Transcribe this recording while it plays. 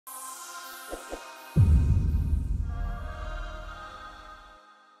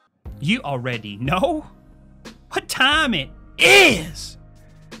You already know what time it is.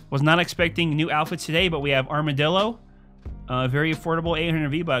 Was not expecting new outfits today, but we have Armadillo. Very affordable, 800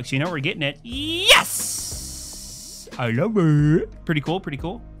 V-Bucks. You know we're getting it. Yes! I love it. Pretty cool, pretty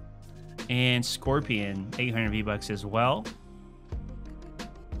cool. And Scorpion, 800 V-Bucks as well.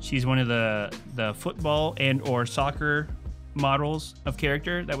 She's one of the football and or soccer models of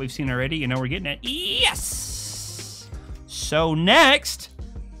character that we've seen already. You know we're getting it. Yes! So next,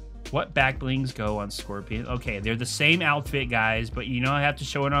 what back blings go on Scorpion? Okay, they're the same outfit, guys, but you know I have to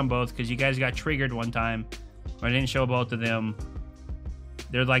show it on both because you guys got triggered one time. I didn't show both of them.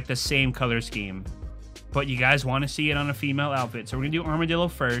 They're like the same color scheme, but you guys want to see it on a female outfit. So we're gonna do Armadillo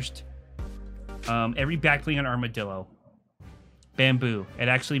first. Every back bling on Armadillo. Bamboo. It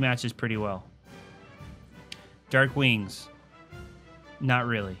actually matches pretty well. Dark wings. Not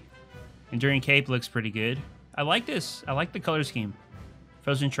really. Enduring cape looks pretty good. I like this. I like the color scheme.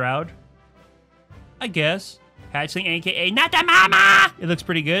 Frozen shroud. I guess. Hatchling, aka not the mama. It looks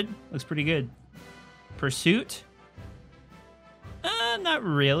pretty good. Looks pretty good. Pursuit. Not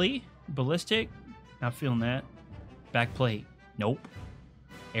really. Ballistic. Not feeling that. Back plate. Nope.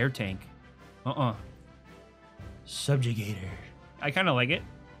 Air tank. Subjugator. I kind of like it.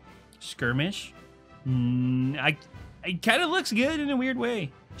 Skirmish. It kind of looks good in a weird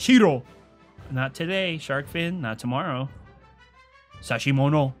way. Shiro. Not today. Shark fin. Not tomorrow.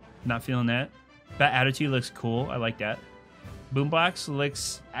 Sashimono. Not feeling that. That attitude looks cool. I like that. Boombox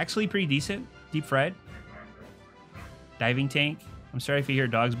looks actually pretty decent. Deep fried. Diving tank. I'm sorry if you hear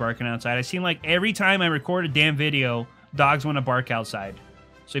dogs barking outside. I seem like every time I record a damn video, dogs want to bark outside.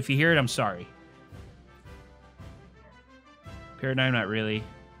 So if you hear it, I'm sorry. Paradigm, not really.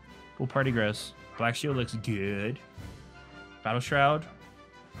 Pool party, gross. Black shield looks good. Battle shroud,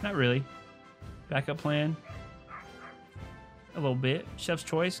 not really. Backup plan, a little bit. Chef's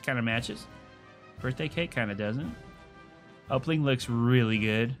choice kind of matches. Birthday cake kind of doesn't. Upling looks really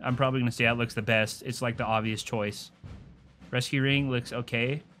good. I'm probably gonna say that looks the best. It's like the obvious choice. Rescue ring looks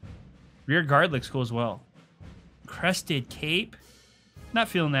okay. Rear guard looks cool as well. Crested cape, not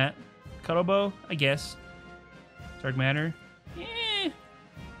feeling that. Cuddle bow, I guess. Dark matter,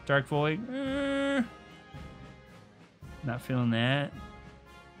 Dark void, not feeling that.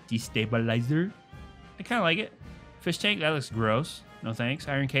 Destabilizer, I kind of like it. Fish tank, that looks gross. No thanks.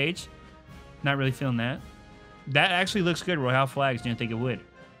 Iron cage, not really feeling that. That actually looks good. Royale flags, didn't think it would.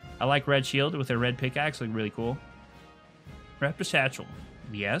 I like red shield with a red pickaxe, look really cool. Raptor satchel,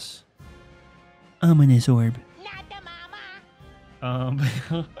 yes. Ominous orb. Not the mama.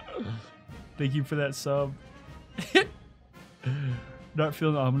 Thank you for that sub. Not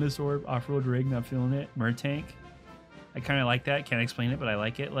feeling the ominous orb. Off-road rig, not feeling it. Mer tank, I kind of like that. Can't explain it, but I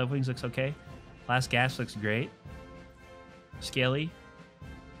like it. Level wings looks okay. Last gas looks great. Scaly,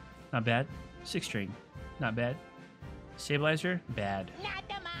 not bad. Six string, not bad. Stabilizer, bad. Not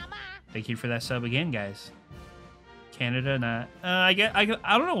the mama. Thank you for that sub again, guys. Canada, not. I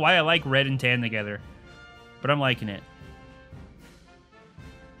don't know why I like red and tan together, but I'm liking it.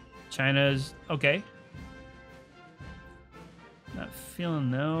 China's okay. Not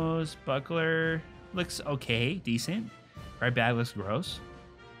feeling those. Buckler looks okay, decent. Right bag looks gross.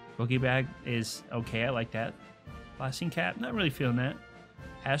 Boogie bag is okay, I like that. Blasting cap, not really feeling that.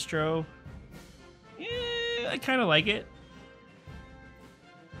 Astro, I kind of like it.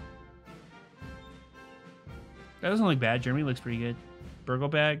 That doesn't look bad. Germany looks pretty good. Burgle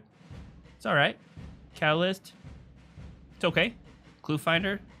bag, it's all right. Catalyst, it's okay. Clue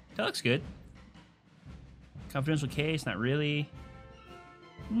finder, that looks good. Confidential case, not really.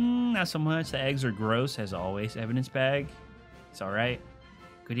 Not so much. The eggs are gross, as always. Evidence bag, it's all right.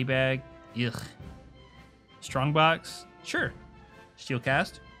 Goodie bag, ugh. Strong box, sure. Steel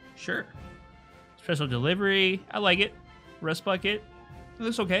cast, sure. Special delivery, I like it. Rust bucket, it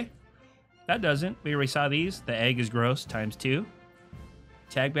looks okay. That doesn't. We already saw these. The egg is gross ×2.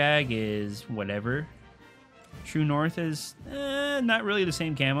 Tag bag is whatever. True North is not really the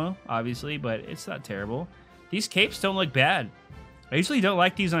same camo, obviously, but it's not terrible. These capes don't look bad. I usually don't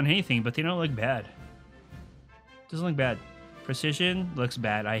like these on anything, but they don't look bad. Doesn't look bad. Precision looks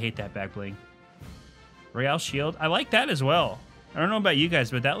bad. I hate that back bling. Royale shield, I like that as well. I don't know about you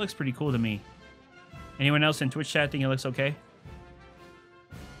guys, but that looks pretty cool to me. Anyone else in Twitch chat think it looks okay?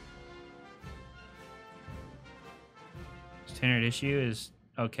 Standard issue is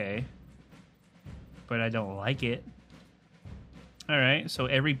okay, but I don't like it. All right, so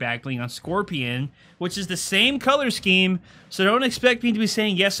every back bling on Scorpion, which is the same color scheme, so don't expect me to be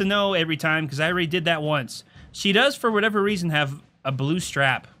saying yes and no every time, because I already did that once. She does, for whatever reason, have a blue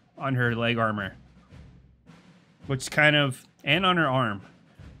strap on her leg armor. Which kind of... And on her arm.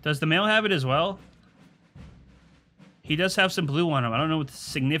 Does the male have it as well? He does have some blue on him. I don't know what the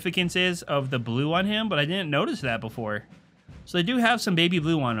significance is of the blue on him, but I didn't notice that before. So they do have some baby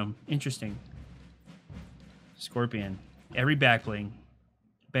blue on him. Interesting. Scorpion. Every back bling.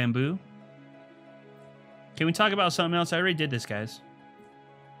 Bamboo. Can we talk about something else? I already did this, guys.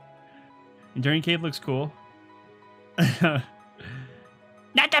 Enduring Cave looks cool. Not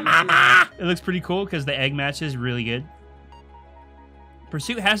the mama! It looks pretty cool because the egg match is really good.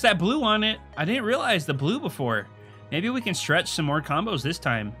 Pursuit has that blue on it. I didn't realize the blue before. Maybe we can stretch some more combos this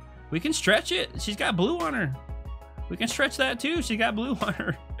time. We can stretch it. She's got blue on her. We can stretch that too. She got blue on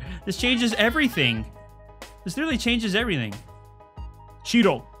her. This changes everything. This literally changes everything.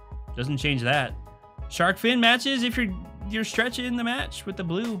 Cheeto. Doesn't change that. Shark fin matches if you're stretching the match with the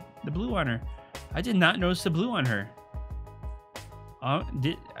blue on her. I did not notice the blue on her.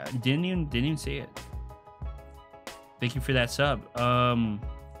 Didn't even see it. Thank you for that sub. I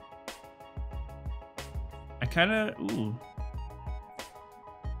kind of ooh.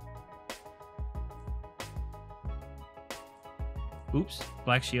 Oops,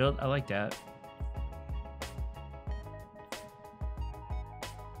 black shield. I like that.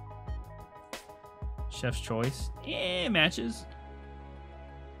 Chef's choice. Yeah, matches.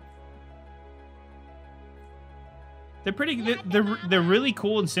 They're pretty. They're really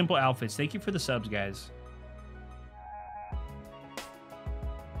cool and simple outfits. Thank you for the subs, guys.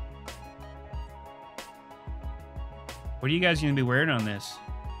 What are you guys gonna be wearing on this?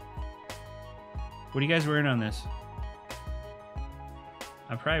 What are you guys wearing on this?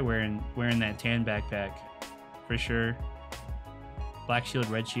 I'm probably wearing that tan backpack for sure. Black shield,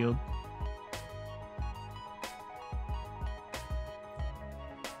 red shield.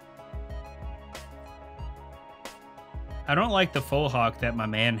 I don't like the faux hawk that my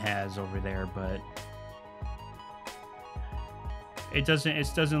man has over there, but it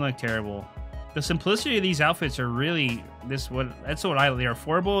doesn't look terrible. The simplicity of these outfits are really they're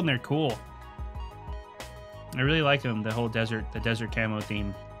affordable and they're cool. I really like them. The whole desert camo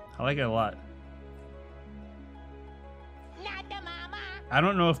theme. I like it a lot. Not the mama! I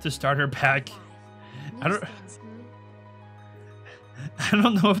don't know if the starter pack. I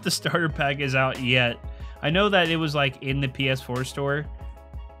don't know if the starter pack is out yet. I know that it was like in the PS4 store.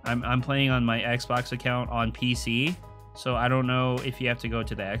 I'm playing on my Xbox account on PC, so I don't know if you have to go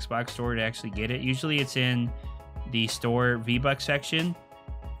to the Xbox store to actually get it. Usually it's in the store V-Bucks section,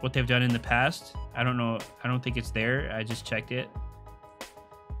 what they've done in the past. I don't know. I don't think it's there. I just checked it,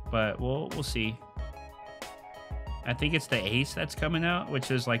 but we'll see. I think it's the Ace that's coming out,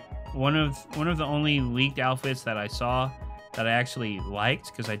 which is like one of the only leaked outfits that I saw that I actually liked,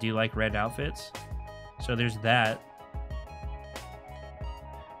 because I do like red outfits. So there's that.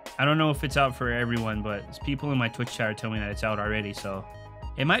 I don't know if it's out for everyone, but people in my Twitch chat are telling me that it's out already, so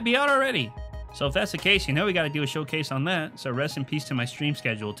it might be out already. So if that's the case, you know we got to do a showcase on that. So rest in peace to my stream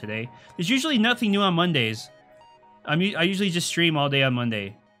schedule today. There's usually nothing new on Mondays. I usually just stream all day on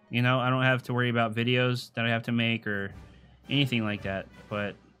Monday. You know, I don't have to worry about videos that I have to make or anything like that.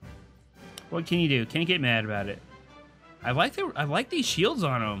 But what can you do? Can't get mad about it. I like these shields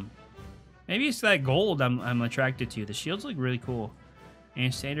on them. Maybe it's that gold I'm attracted to. The shields look really cool.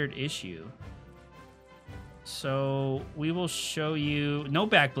 And standard issue. So we will show you no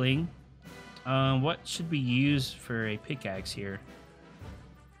back bling. What should we use for a pickaxe here?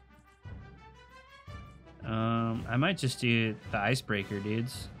 I might just do the icebreaker,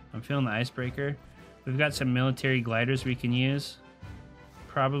 dudes. I'm feeling the icebreaker. We've got some military gliders we can use.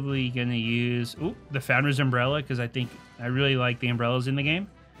 Probably gonna use the Founder's Umbrella, because I really like the umbrellas in the game.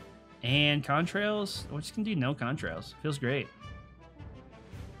 And contrails. We're just gonna do no contrails. Feels great.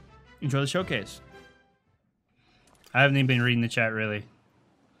 Enjoy the showcase. I haven't even been reading the chat really.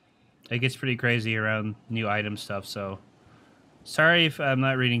 It gets pretty crazy around new item stuff, so sorry if I'm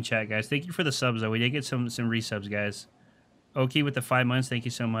not reading chat, guys. Thank you for the subs, though. We did get some resubs, guys. Oki with the 5 months, thank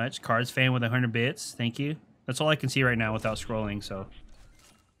you so much. Cards fan with 100 bits, thank you. That's all I can see right now without scrolling, so.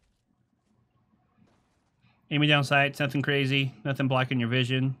 Aiming down sights, nothing crazy, nothing blocking your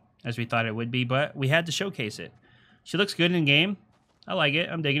vision, as we thought it would be, but we had to showcase it. She looks good in game. I like it.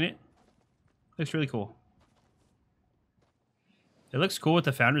 I'm digging it. Looks really cool. It looks cool with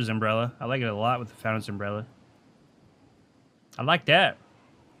the Founder's Umbrella. I like it a lot with the Founder's Umbrella. I like that.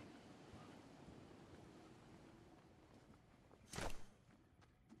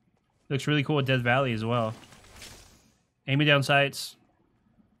 Looks really cool with Death Valley as well. Aiming down sights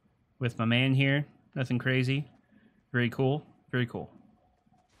with my man here. Nothing crazy. Very cool. Very cool.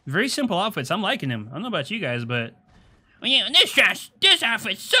 Very simple outfits. I'm liking them. I don't know about you guys, but Yeah, this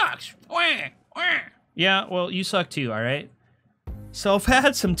outfit sucks. Yeah, well, you suck too, all right? So I've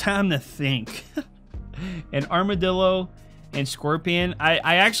had some time to think. And Armadillo and Scorpion,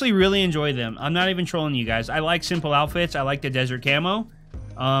 I actually really enjoy them. I'm not even trolling you guys. I like simple outfits. I like the desert camo.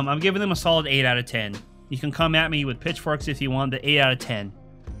 I'm giving them a solid 8 out of 10. You can come at me with pitchforks if you want, but 8 out of 10.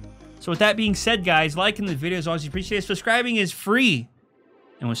 So with that being said, guys, liking the video is always appreciated. Subscribing is free.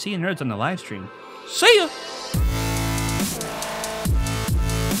 And we'll see you nerds on the live stream. See ya!